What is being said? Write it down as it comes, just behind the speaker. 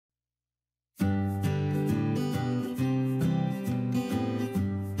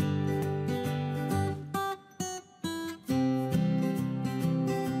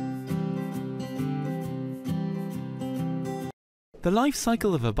The life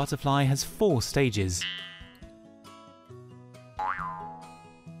cycle of a butterfly has 4 stages.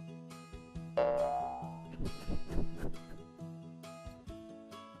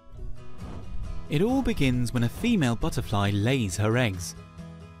 It all begins when a female butterfly lays her eggs.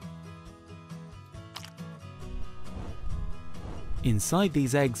 Inside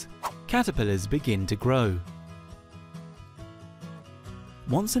these eggs, caterpillars begin to grow.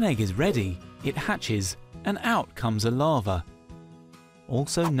 Once an egg is ready, it hatches and out comes a larva,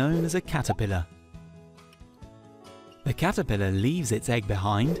 also known as a caterpillar. The caterpillar leaves its egg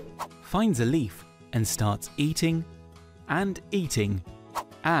behind, finds a leaf and starts eating and eating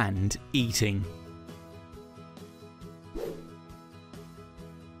and eating.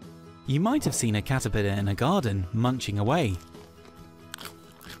 You might have seen a caterpillar in a garden munching away.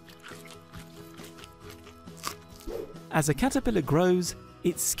 As a caterpillar grows,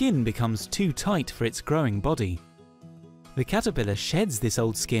 its skin becomes too tight for its growing body. The caterpillar sheds this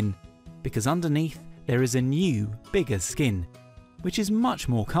old skin because underneath there is a new, bigger skin, which is much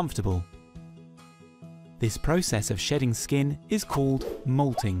more comfortable. This process of shedding skin is called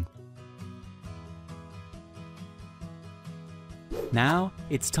molting. Now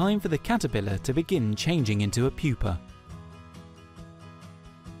it's time for the caterpillar to begin changing into a pupa.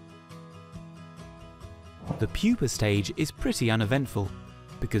 The pupa stage is pretty uneventful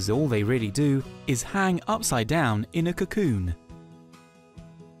because all they really do is hang upside down in a cocoon.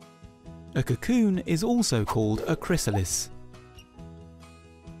 A cocoon is also called a chrysalis.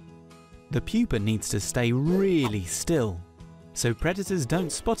 The pupa needs to stay really still, so predators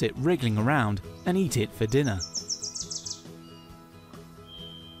don't spot it wriggling around and eat it for dinner.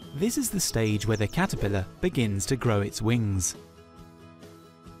 This is the stage where the caterpillar begins to grow its wings.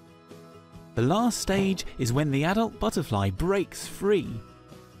 The last stage is when the adult butterfly breaks free.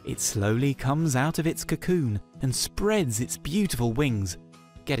 It slowly comes out of its cocoon and spreads its beautiful wings,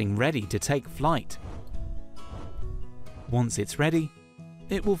 getting ready to take flight. Once it's ready,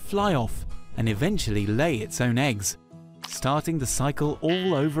 it will fly off and eventually lay its own eggs, starting the cycle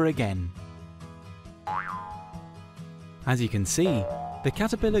all over again. As you can see, the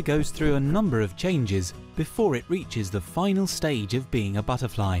caterpillar goes through a number of changes before it reaches the final stage of being a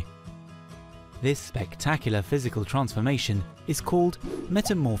butterfly. This spectacular physical transformation is called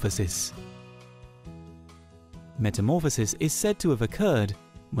metamorphosis. Metamorphosis is said to have occurred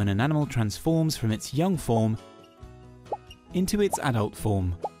when an animal transforms from its young form into its adult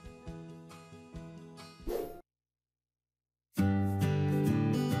form.